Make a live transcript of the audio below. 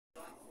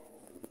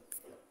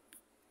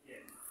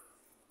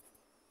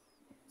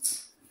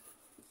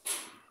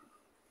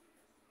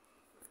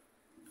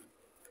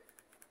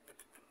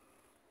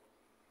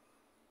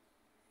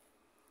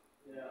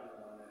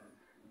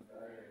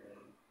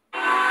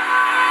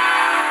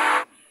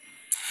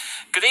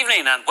Good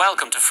evening and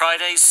welcome to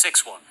Friday's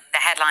 6-1.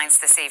 The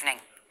headlines this evening.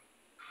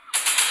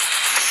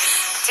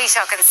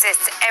 Taoiseach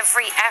insists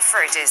every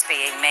effort is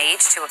being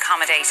made to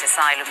accommodate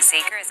asylum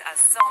seekers as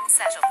some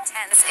set up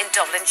tents in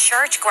Dublin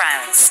church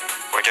grounds.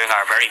 We're doing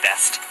our very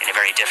best in a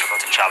very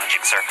difficult and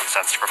challenging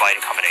circumstance to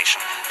provide accommodation,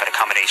 but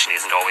accommodation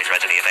isn't always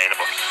readily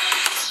available.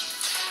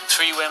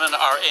 3 women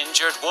are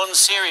injured, one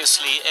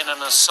seriously in an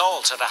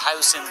assault at a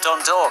house in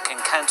Dundalk in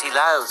County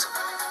Louth.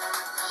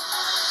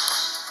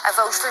 A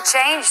vote for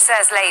change,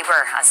 says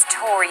Labour, as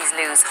Tories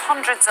lose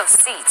hundreds of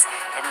seats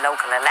in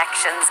local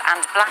elections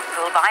and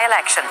Blackpool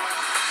by-election.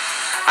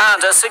 And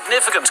a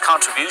significant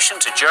contribution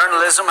to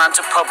journalism and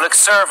to public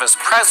service.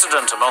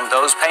 President among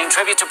those paying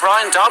tribute to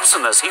Brian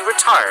Dobson as he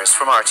retires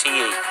from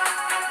RTÉ.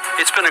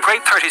 It's been a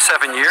great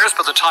 37 years,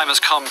 but the time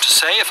has come to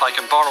say, if I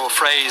can borrow a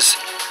phrase,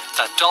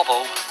 that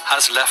Dobbo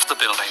has left the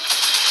building.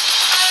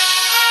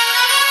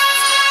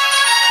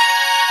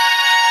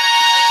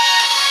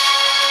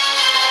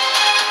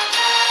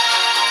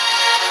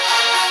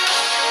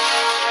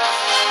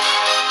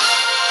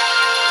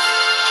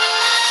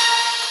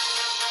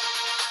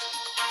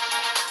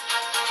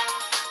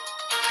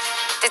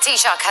 The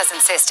Taoiseach has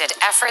insisted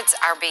efforts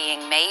are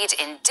being made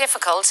in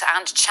difficult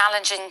and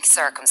challenging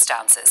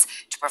circumstances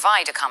to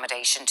provide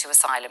accommodation to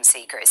asylum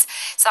seekers.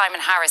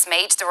 Simon Harris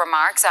made the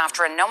remarks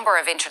after a number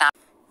of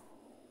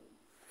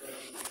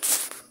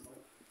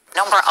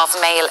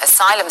male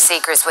asylum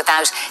seekers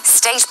without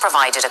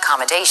state-provided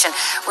accommodation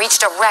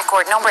reached a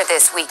record number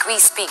this week. We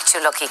speak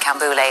to Lucky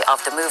Kambule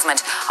of the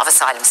Movement of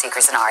Asylum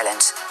Seekers in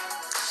Ireland.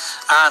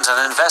 And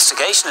an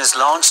investigation is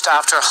launched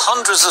after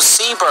hundreds of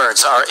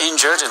seabirds are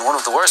injured in one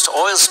of the worst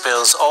oil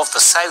spills off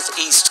the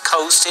southeast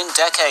coast in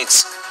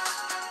decades.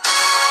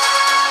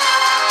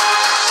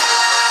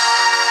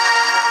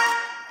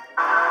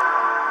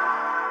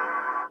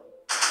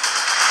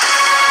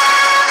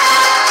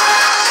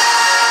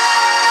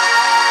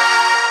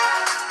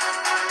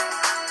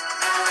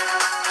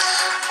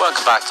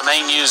 Welcome back. The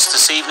main news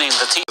this evening.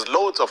 There's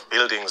loads of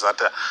buildings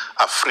that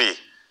are free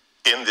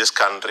in this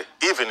country,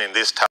 even in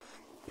this town.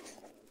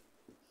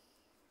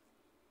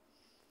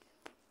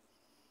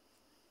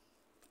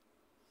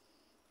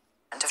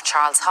 Of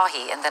Charles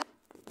Haughey in the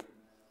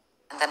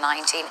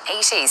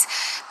 1980s.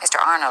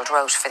 Mr. Arnold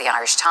wrote for the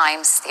Irish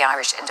Times, the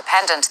Irish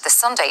Independent, the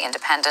Sunday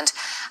Independent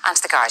and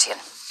the Guardian.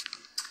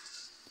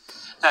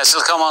 Now,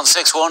 still come on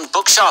 6-1.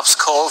 Bookshops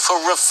call for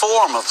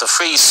reform of the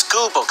free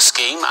school book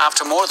scheme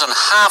after more than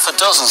half a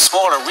dozen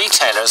smaller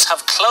retailers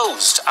have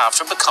closed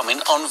after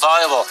becoming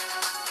unviable.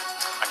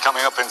 And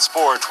coming up in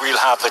sport,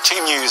 we'll have the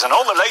team news and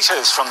all the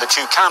latest from the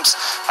two camps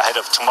ahead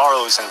of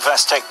tomorrow's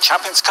Investec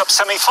Champions Cup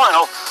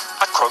semi-final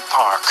at Croke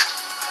Park.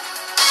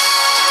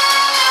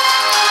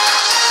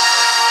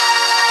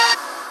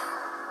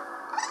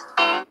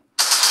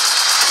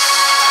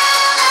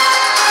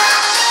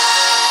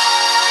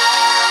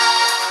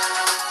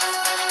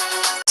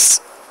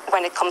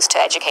 When it comes to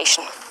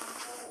education.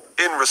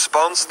 In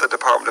response, the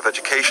Department of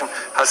Education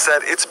has said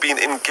it's been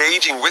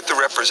engaging with the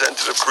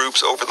representative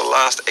groups over the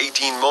last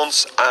 18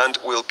 months and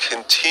will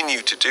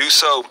continue to do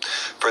so.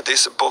 For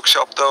this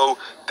bookshop, though,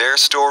 their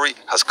story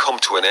has come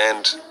to an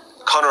end.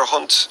 Conor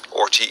Hunt,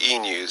 RTÉ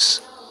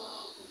News.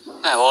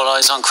 Now, all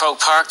eyes on Croke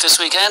Park this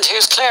weekend.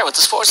 Here's Claire with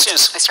the sports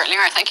news. They certainly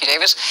are. Thank you,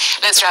 David.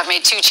 Leinster have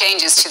made 2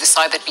 changes to the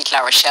side that beat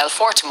La Rochelle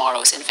for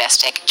tomorrow's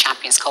Investec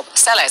Champions Cup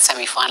sellout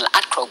semi-final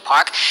at Croke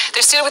Park.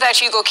 They're still without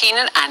Hugo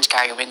Keenan and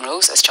Gary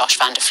Ringrose as Josh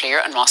van de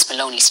Fleer and Ross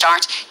Maloney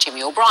start.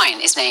 Jimmy O'Brien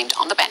is named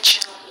on the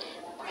bench.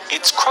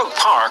 It's Croke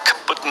Park,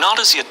 but not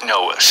as you'd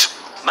know it.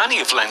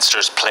 Many of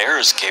Leinster's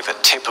players gave a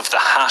tip of the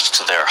hat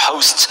to their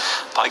hosts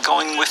by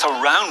going with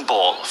a round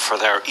ball for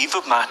their eve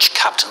of match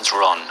captain's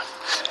run.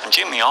 And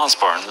Jimmy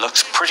Osborne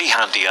looks pretty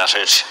handy at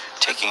it,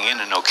 taking in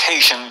an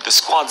occasion the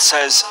squad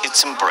says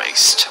it's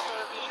embraced.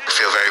 I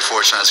feel very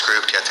fortunate as a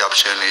group to get the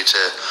opportunity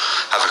to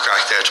have a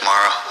crack there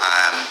tomorrow.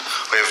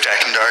 We have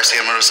Declan Darcy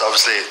in with us,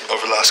 obviously,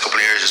 over the last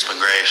couple of years. It's been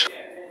great.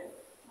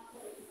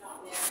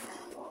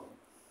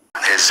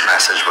 His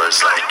message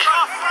was like,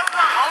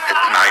 it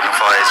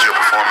magnifies your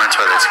performance,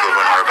 whether it's a good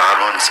one or a bad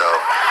one. So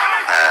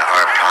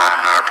our plan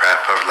and our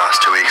prep over the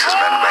last 2 weeks has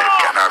been about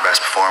getting our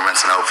best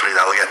performance, and hopefully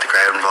that will get the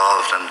crowd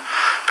involved and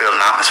build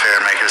an atmosphere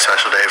and make it a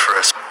special day for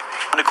us.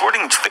 And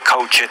according to the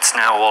coach, it's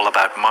now all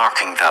about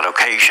marking that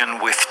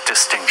occasion with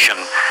distinction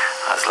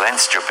as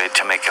Leinster bid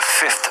to make a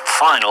 5th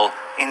final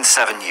in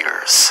 7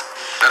 years.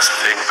 That's the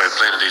thing about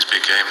playing in these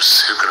big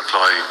games, who can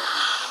apply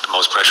the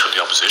most pressure on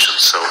the opposition.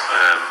 So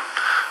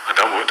and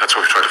that's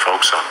what we try to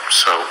focus on.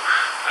 So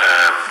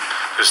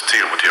there's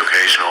dealing with the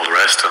occasion, all the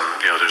rest, and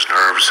there's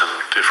nerves and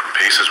different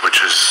pieces,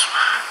 which is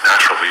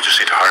natural, but you just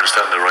need to harness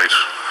that in the right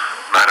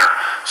manner.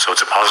 So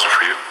it's a positive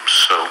for you.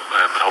 So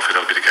hopefully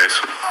that'll be the case.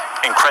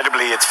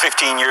 Incredibly, it's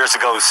 15 years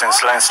ago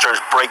since Leinster's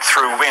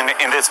breakthrough win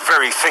in this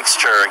very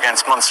fixture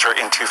against Munster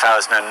in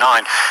 2009.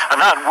 And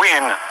that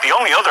win, the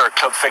only other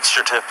club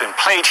fixture to have been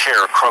played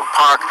here at Croke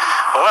Park,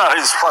 well, that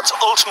is what's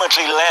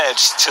ultimately led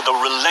to the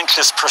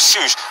relentless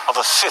pursuit of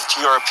a 5th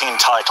European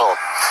title.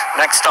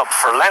 Next up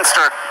for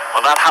Leinster,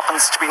 well, that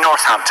happens to be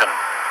Northampton.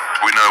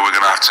 we know we're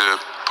going to have to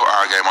put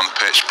our game on the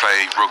pitch,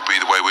 play rugby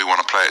the way we want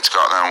to play it to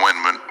go out there and win.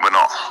 We're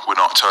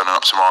not turning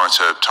up tomorrow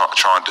to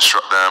try and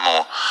disrupt them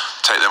or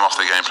take them off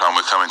their game plan.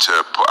 We're coming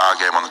to put our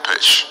game on the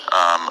pitch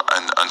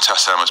and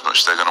test them as much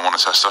as they're going to want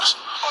to test us.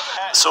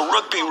 So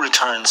rugby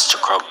returns to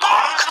Croke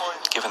Park.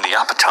 Given the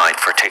appetite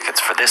for tickets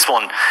for this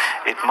one,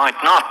 it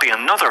might not be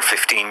another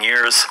 15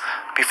 years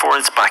before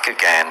it's back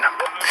again.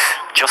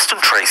 Justin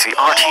Tracy,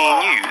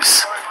 RTÉ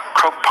News,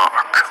 Croke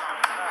Park.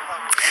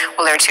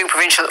 Well, there are two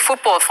provincial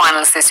football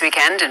finals this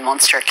weekend. In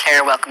Munster,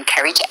 Clare welcome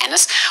Kerry to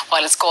Ennis,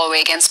 while it's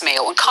Galway against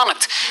Mayo and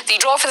Connacht. The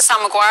draw for the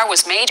Sam Maguire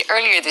was made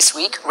earlier this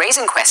week,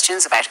 raising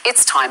questions about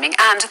its timing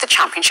and the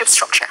championship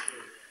structure.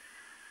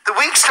 The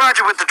week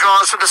started with the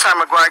draws for the Sam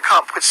Maguire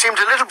Cup, which seemed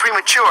a little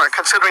premature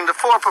considering the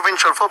 4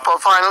 provincial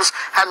football finals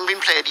hadn't been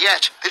played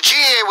yet. The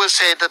GAA will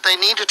say that they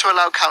needed to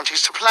allow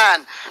counties to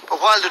plan, but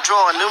while the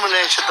draw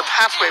illuminated the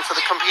pathway for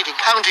the competing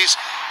counties,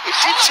 it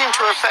did seem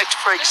to affect,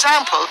 for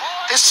example,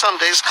 this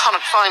Sunday's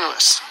Connacht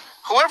finalists.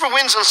 Whoever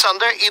wins on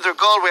Sunday, either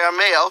Galway or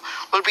Mayo,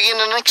 will be in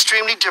an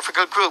extremely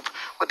difficult group,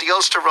 with the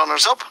Ulster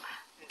runners-up,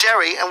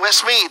 Derry and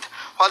Westmeath,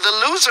 while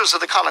the losers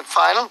of the Connacht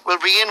final will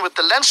be in with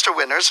the Leinster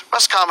winners,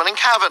 Roscommon and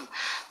Cavan.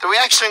 The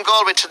reaction in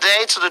Galway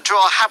today to the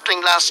draw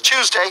happening last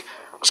Tuesday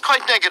was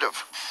quite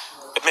negative.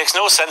 It makes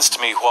no sense to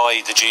me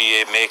why the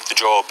GAA make the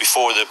draw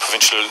before the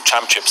provincial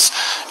championships.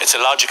 It's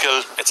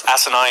illogical, it's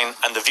asinine,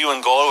 and the view in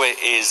Galway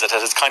is that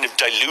it has kind of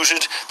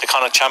diluted the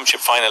Connacht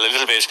championship final a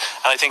little bit,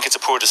 and I think it's a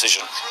poor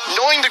decision.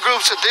 Knowing the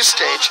groups at this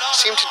stage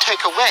seemed to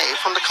take away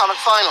from the Connacht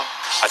final.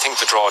 I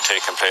think the draw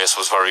taking place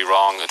was very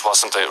wrong. It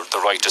wasn't the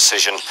right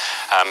decision.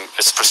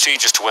 It's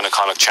prestigious to win a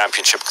Connacht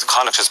championship.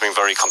 Connacht has been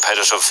very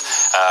competitive.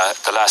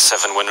 The last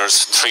 7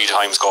 winners, 3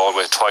 times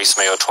Galway, twice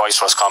Mayo, twice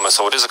Roscommon,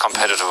 so it is a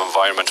competitive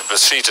environment, a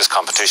prestigious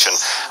competition,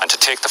 and to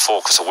take the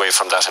focus away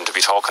from that and to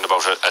be talking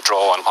about a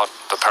draw and what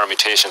the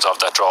permutations of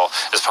that draw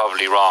is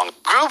probably wrong.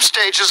 Group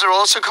stages are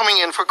also coming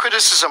in for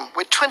criticism,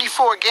 with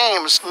 24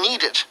 games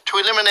needed to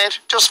eliminate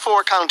just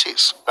 4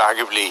 counties.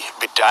 Arguably a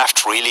bit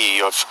daft, really.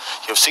 You have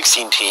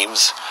 16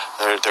 teams.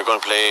 They're going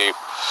to play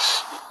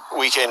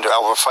weekend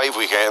over 5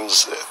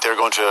 weekends. They're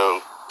going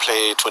to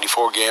play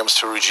 24 games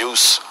to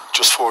reduce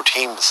just 4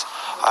 teams,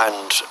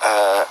 and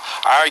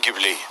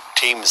arguably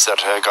teams that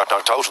got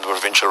knocked out in the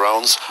provincial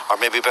rounds are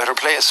maybe better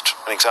placed.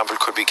 An example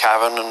could be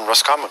Cavan and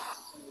Roscommon.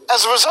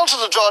 As a result of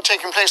the draw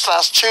taking place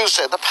last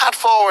Tuesday, the path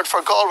forward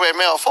for Galway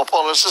Mayo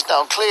footballers is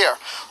now clear.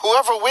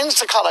 Whoever wins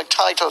the Connacht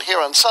title here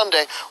on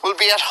Sunday will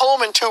be at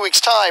home in 2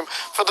 weeks' time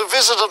for the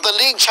visit of the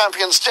league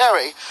champions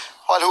Derry,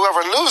 while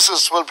whoever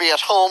loses will be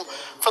at home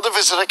for the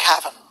visit of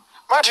Cavan.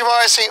 Marty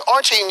Morrissey,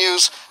 RTÉ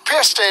News,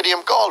 Pearse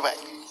Stadium, Galway.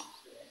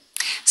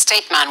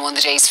 Stateman won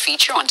the day's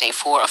feature on day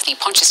 4 of the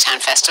Punchestown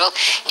Festival.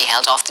 He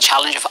held off the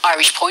challenge of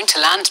Irish Point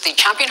to land the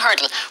champion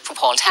hurdle for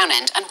Paul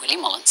Townend and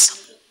Willie Mullins.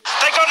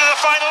 They go to the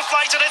final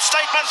flight, and it's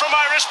Stateman from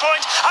Irish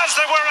Point, as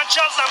they were at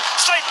Cheltenham.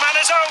 Stateman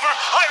is over,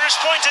 Irish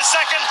Point is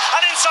second,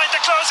 and inside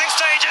the closing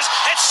stages,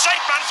 it's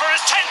Stateman for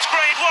his 10th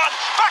Grade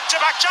 1,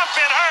 back-to-back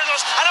champion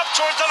hurdles, and up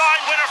towards the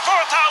line, winner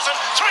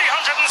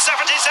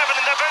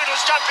 4,377 in the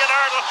Boodles champion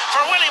hurdle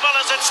for Willie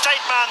Mullins and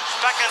Stateman.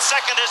 Back in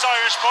second is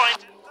Irish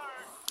Point.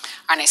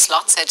 Arne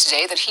Slot said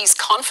today that he's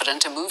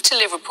confident a move to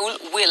Liverpool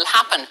will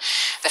happen.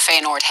 The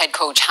Feyenoord head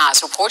coach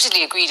has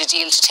reportedly agreed a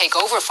deal to take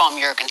over from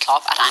Jurgen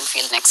Klopp at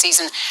Anfield next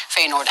season.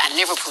 Feyenoord and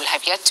Liverpool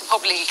have yet to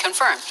publicly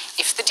confirm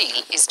if the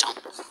deal is done.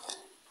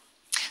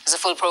 There's a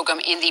full programme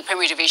in the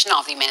Premier Division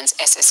of the Men's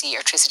SSE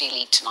Airtricity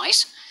League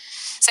tonight.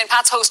 St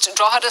Pat's host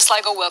Drogheda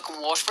Sligo welcome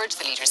Waterford.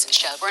 The leaders in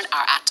Shelbourne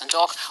are at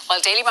Dundalk,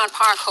 while Dalymount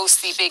Park hosts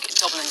the big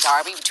Dublin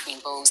derby between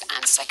Bows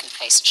and second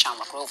place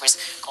Shamrock Rovers.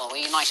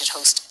 Galway United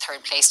host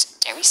third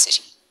placed Derry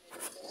City.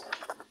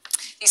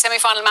 The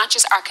semi-final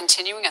matches are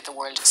continuing at the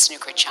World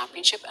Snooker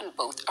Championship, and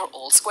both are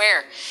all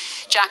square.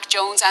 Jack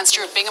Jones and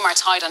Stuart Bingham are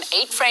tied on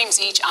 8 frames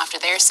each after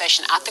their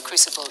session at the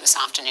Crucible this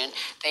afternoon.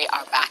 They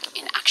are back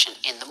in action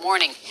in the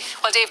morning.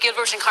 While Dave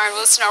Gilbert and Karen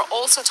Wilson are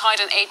also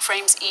tied on 8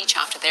 frames each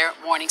after their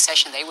morning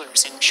session. They will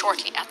resume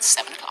shortly at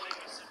 7 o'clock.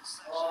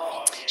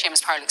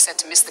 Seamus Parlock set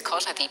to miss the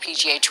cut at the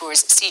PGA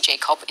Tour's CJ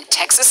Cup in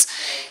Texas.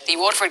 The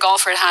Waterford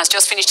golfer has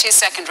just finished his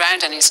second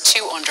round and is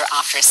 2 under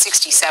after a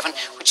 67,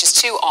 which is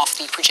 2 off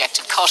the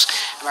projected cut.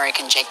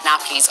 American Jake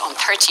Napoli is on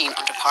 13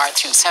 under par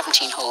through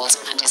 17 holes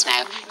and is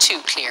now 2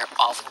 clear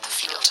of the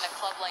field.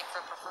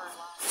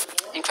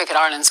 In cricket,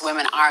 Ireland's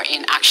women are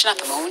in action at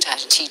the moment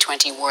at a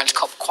T20 World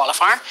Cup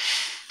qualifier.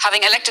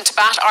 Having elected to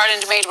bat,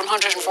 Ireland made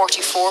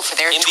 144 for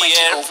their 20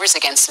 overs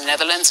against the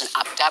Netherlands in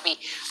Abu Dhabi.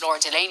 Laura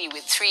Delaney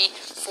with 3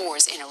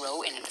 fours in a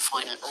row in the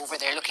final over.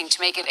 They're looking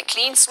to make it a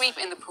clean sweep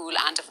in the pool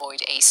and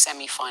avoid a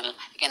semi-final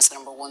against the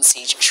number 1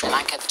 seed Sri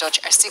Lanka. The Dutch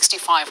are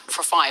 65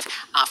 for 5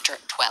 after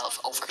 12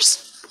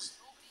 overs.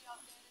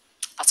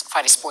 That's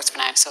Friday Sports for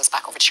now, so it's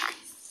back over to Sharon.